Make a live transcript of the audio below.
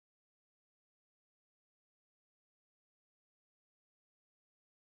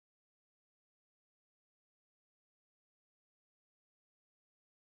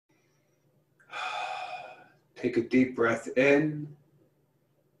Take a deep breath in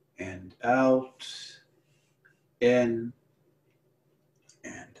and out, in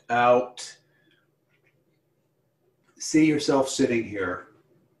and out. See yourself sitting here.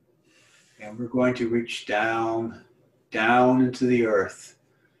 And we're going to reach down into the earth,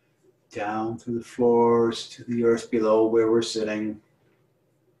 down through the floors to the earth below where we're sitting,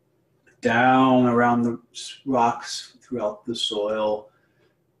 down around the rocks throughout the soil,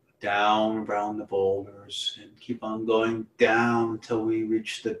 down around the boulders, and keep on going down until we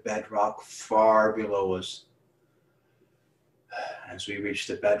reach the bedrock far below us. As we reach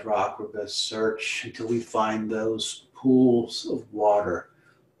the bedrock, we're going to search until we find those pools of water,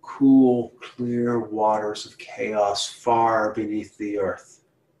 cool, clear waters of chaos far beneath the earth.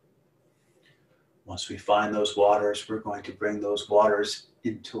 Once we find those waters, we're going to bring those waters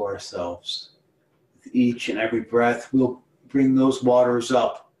into ourselves. With each and every breath, we'll bring those waters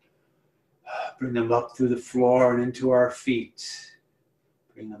up. Bring them up through the floor and into our feet.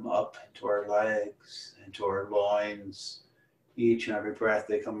 Bring them up into our legs, into our loins. Each and every breath,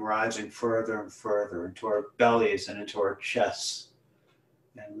 they come rising further and further into our bellies and into our chests.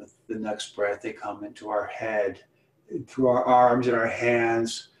 And with the next breath, they come into our head, through our arms and our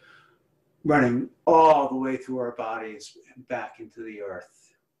hands, running all the way through our bodies and back into the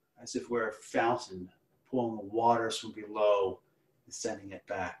earth, as if we're a fountain, pulling the waters from below and sending it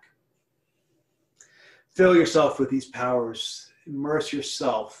back. Fill yourself with these powers. Immerse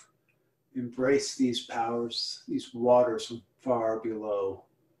yourself. Embrace these powers, these waters from far below.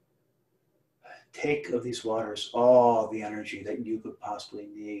 Take of these waters all the energy that you could possibly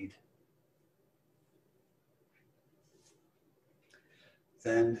need.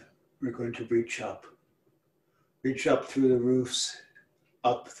 Then we're going to reach up through the roofs,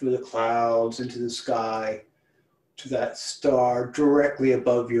 up through the clouds, into the sky, to that star directly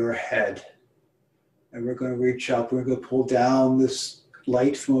above your head. And we're going to reach up, we're going to pull down this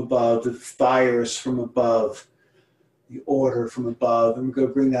light from above, the fires from above, the order from above, and we're going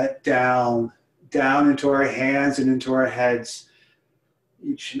to bring that down into our hands and into our heads.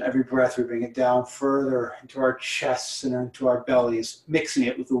 Each and every breath, we bring it down further into our chests and into our bellies, mixing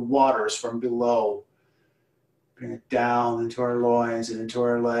it with the waters from below. Bring it down into our loins and into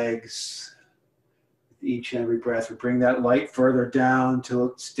our legs. With each and every breath, we bring that light further down until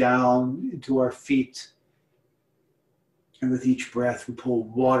it's down into our feet. And with each breath, we pull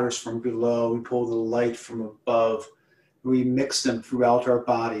waters from below, we pull the light from above. We mix them throughout our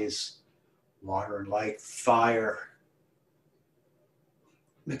bodies. Water and light, fire,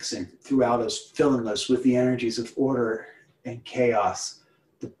 mixing throughout us, filling us with the energies of order and chaos,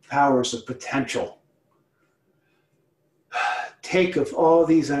 the powers of potential. Take of all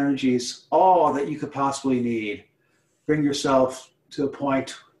these energies, all that you could possibly need. Bring yourself to a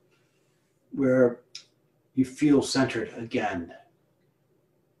point where you feel centered again.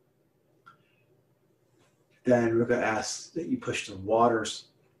 Then we're going to ask that you push the waters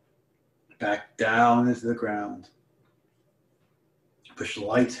back down into the ground. Push the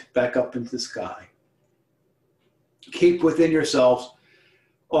light back up into the sky. Keep within yourselves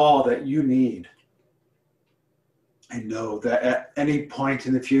all that you need. And know that at any point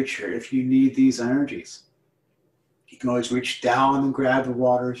in the future, if you need these energies, you can always reach down and grab the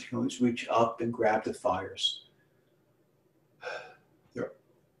waters. You can always reach up and grab the fires. They're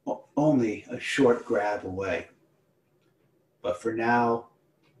only a short grab away. But for now,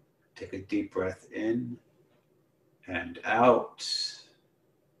 take a deep breath in and out,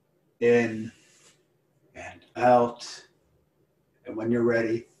 in and out. And when you're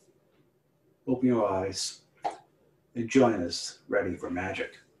ready, open your eyes and join us ready for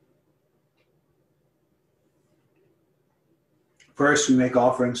magic. First, we make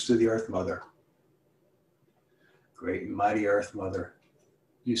offerings to the Earth Mother. Great and mighty Earth Mother,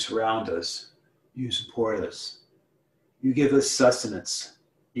 you surround us, you support us, you give us sustenance,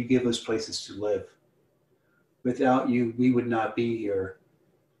 you give us places to live. Without you, we would not be here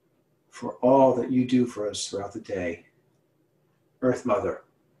for all that you do for us throughout the day. Earth Mother,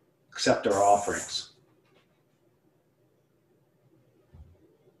 accept our offerings.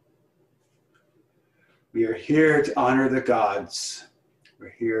 We are here to honor the gods. We're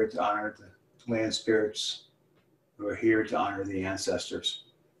here to honor the land spirits. We're here to honor the ancestors.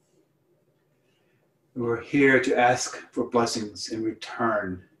 We're here to ask for blessings in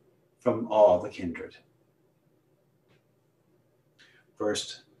return from all the kindred.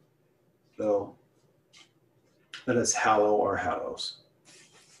 First, though, let us hallow our hallows.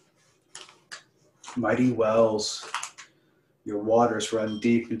 Mighty wells, your waters run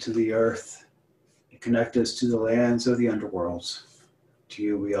deep into the earth and connect us to the lands of the underworlds. To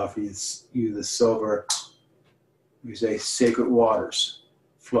you we offer you the silver We say sacred waters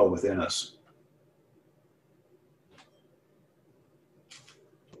flow within us.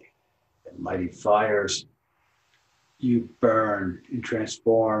 And mighty fires, you burn and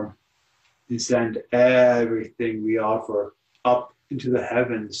transform and send everything we offer up into the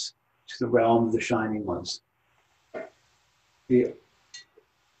heavens, to the realm of the shining ones. We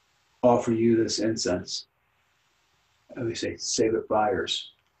offer you this incense. And we say, sacred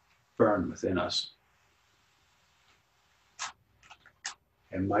fires burn within us.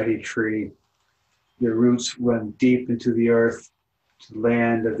 And mighty tree, your roots run deep into the earth, to the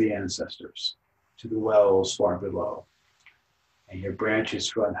land of the ancestors, to the wells far below. And your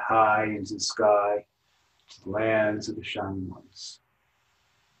branches run high into the sky, to the lands of the shining ones.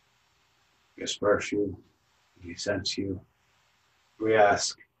 We asperse you, we sense you. We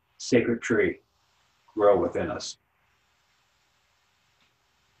ask, sacred tree, grow within us.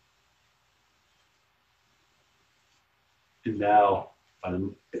 And now,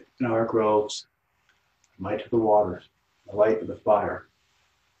 in our groves, the might of the waters, the light of the fire,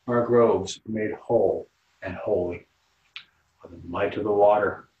 our groves are made whole and holy. By the might of the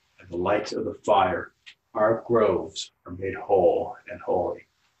water and the light of the fire, our groves are made whole and holy.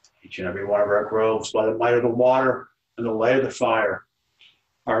 Each and every one of our groves, by the might of the water and the light of the fire,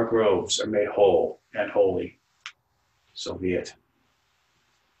 our groves are made whole and holy. So be it.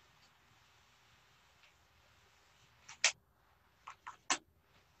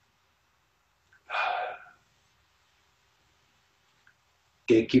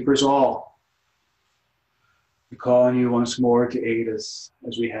 Gatekeepers all, we call on you once more to aid us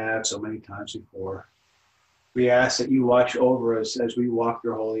as we have so many times before. We ask that you watch over us as we walk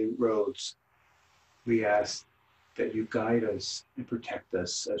your holy roads. We ask that you guide us and protect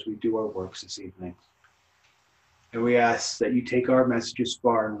us as we do our works this evening. And we ask that you take our messages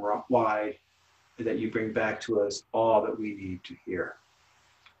far and wide, and that you bring back to us all that we need to hear.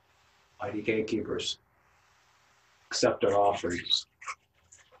 Mighty gatekeepers, accept our offerings.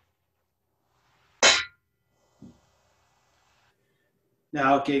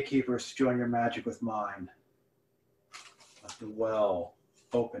 Now, gatekeepers, join your magic with mine. Let the well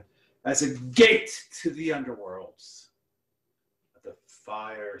open as a gate to the underworlds. Let the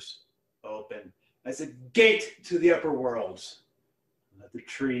fires open as a gate to the upper worlds. Let the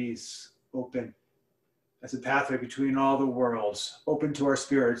trees open as a pathway between all the worlds, open to our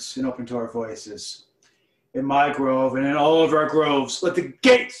spirits and open to our voices. In my grove and in all of our groves, let the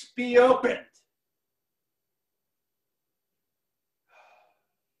gates be opened.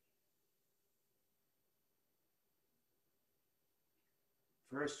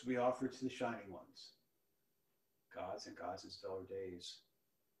 First, we offer to the shining ones, gods and goddesses of our days,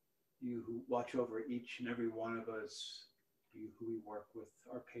 you who watch over each and every one of us, you who we work with,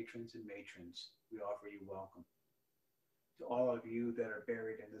 our patrons and matrons, we offer you welcome. To all of you that are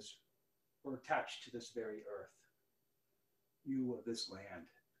buried in this, or attached to this very earth, you of this land,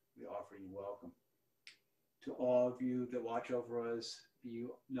 we offer you welcome. To all of you that watch over us, be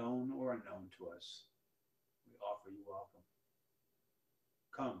you known or unknown to us, we offer you welcome.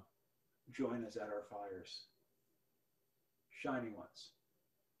 Come, join us at our fires. Shining ones,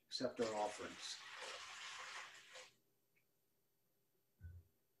 accept our offerings.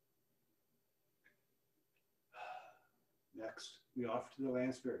 Next, we offer to the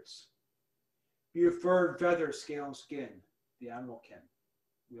land spirits. Be your fur, feather, scale, and skin, the animal kin,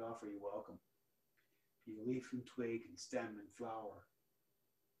 we offer you welcome. Be your leaf and twig and stem and flower,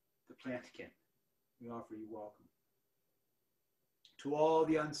 the plant kin, we offer you welcome. To all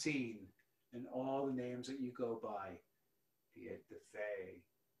the unseen and all the names that you go by, be it the Fae,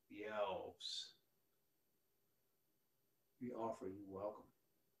 the elves, we offer you welcome.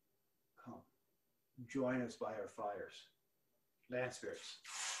 Come, join us by our fires. Land spirits,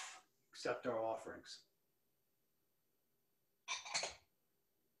 accept our offerings.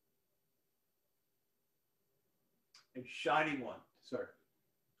 And shining one, sorry.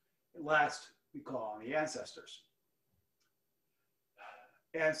 And last, we call on the ancestors.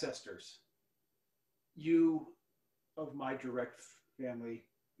 Ancestors, you of my direct family,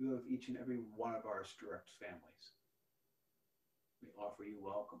 you of each and every one of our direct families, we offer you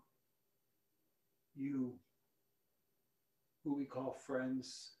welcome. You, who we call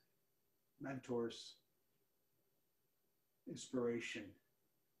friends, mentors, inspiration,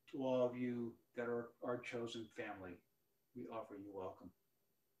 to all of you that are our chosen family, we offer you welcome.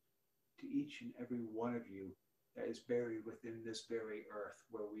 To each and every one of you that is buried within this very earth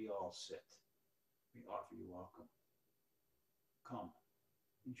where we all sit, we offer you welcome. Come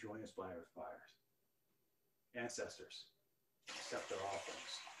and join us by our fires. Ancestors, accept our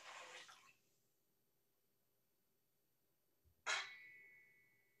offerings.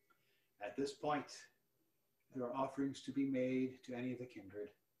 At this point, there are offerings to be made to any of the kindred.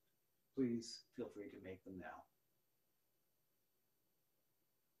 Please feel free to make them now.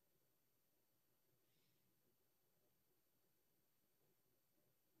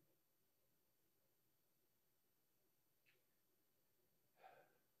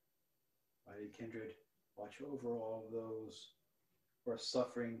 Mighty kindred, watch over all of those who are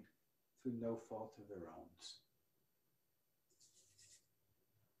suffering through no fault of their own.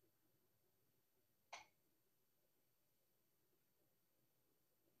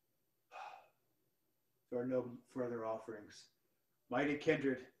 There are no further offerings. Mighty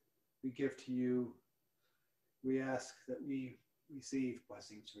kindred, we give to you. We ask that we receive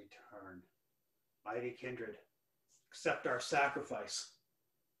blessings return. Mighty kindred, accept our sacrifice.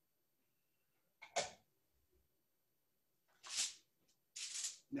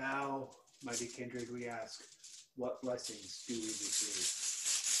 Now, mighty kindred, we ask, what blessings do we receive?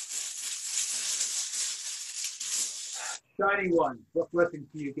 Shining One, what blessings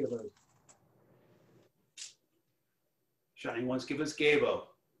do you give us? Shining Ones give us Gabo,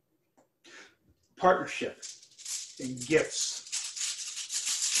 partnership, and gifts.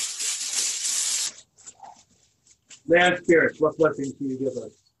 Land spirits, what blessings do you give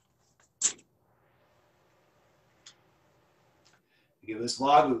us? You give us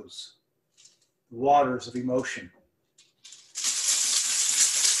Lagus, waters of emotion.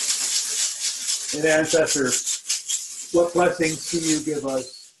 And ancestors, what blessings do you give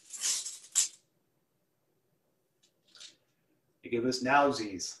us? You give us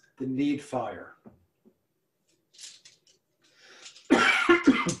Nausies, the need fire. I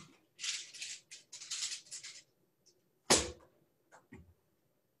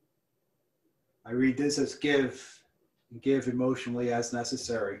read this as give emotionally as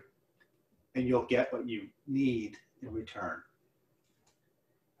necessary, and you'll get what you need in return.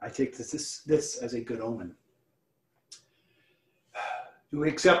 I take this as a good omen. Do we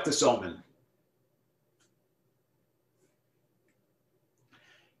accept this omen?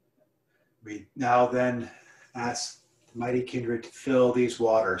 We now then ask the mighty kindred to fill these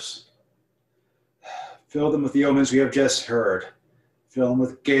waters. Fill them with the omens we have just heard. Fill them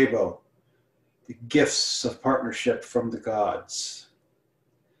with Gabo, the gifts of partnership from the gods.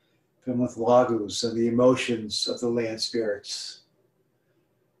 Fill them with Lagus and the emotions of the land spirits.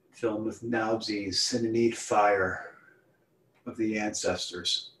 Fill them with Nausies and the need fire of the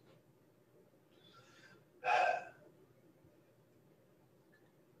ancestors.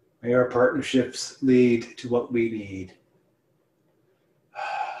 May our partnerships lead to what we need.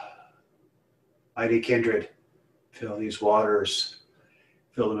 Mighty kindred, fill these waters,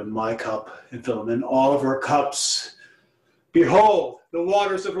 fill them in my cup, and fill them in all of our cups. Behold, the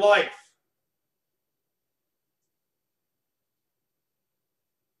waters of life.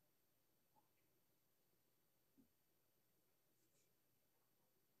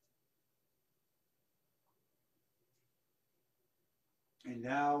 And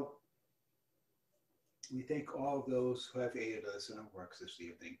now, we thank all of those who have aided us in our works this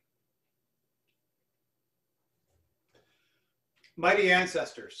evening. Mighty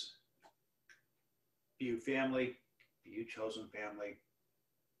ancestors, be you family, be you chosen family,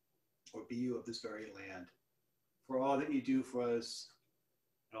 or be you of this very land, for all that you do for us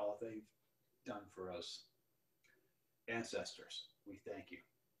and all that you've done for us. Ancestors, we thank you.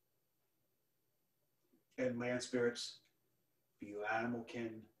 And land spirits, be you animal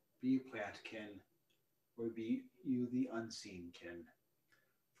kin, be you plant kin, or be you the unseen kin,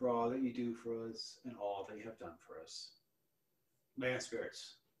 for all that you do for us and all that you have done for us. Land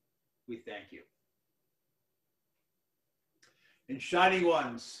spirits, we thank you. And shining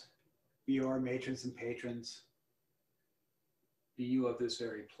ones, be you our matrons and patrons, be you of this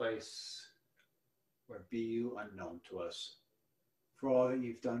very place, or be you unknown to us, for all that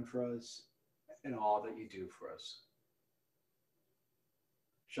you've done for us and all that you do for us.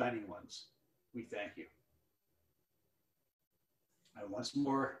 Shining ones, we thank you. And once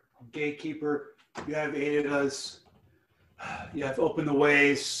more, gatekeeper, you have aided us. You have opened the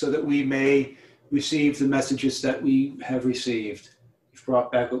ways so that we may receive the messages that we have received. You've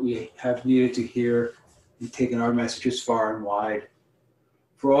brought back what we have needed to hear and taken our messages far and wide.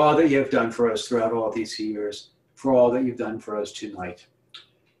 For all that you have done for us throughout all these years, for all that you've done for us tonight.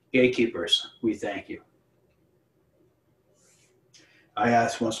 Gatekeepers, we thank you. I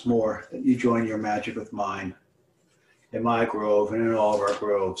ask once more that you join your magic with mine, in my grove and in all of our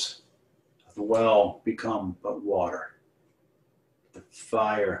groves. Let the well become but water, the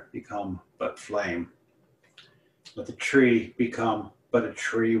fire become but flame. Let the tree become but a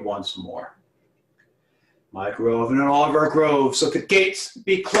tree once more. My grove and in all of our groves, let the gates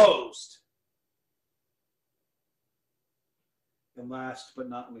be closed And last but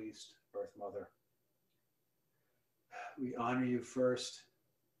not least, Earth Mother, we honor you first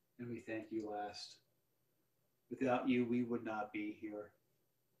and we thank you last. Without you, we would not be here.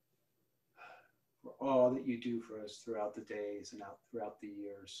 For all that you do for us throughout the days and throughout the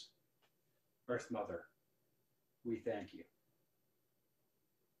years. Earth Mother, we thank you.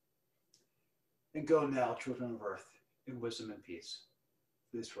 And go now, children of Earth, in wisdom and peace.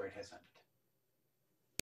 This rite has ended.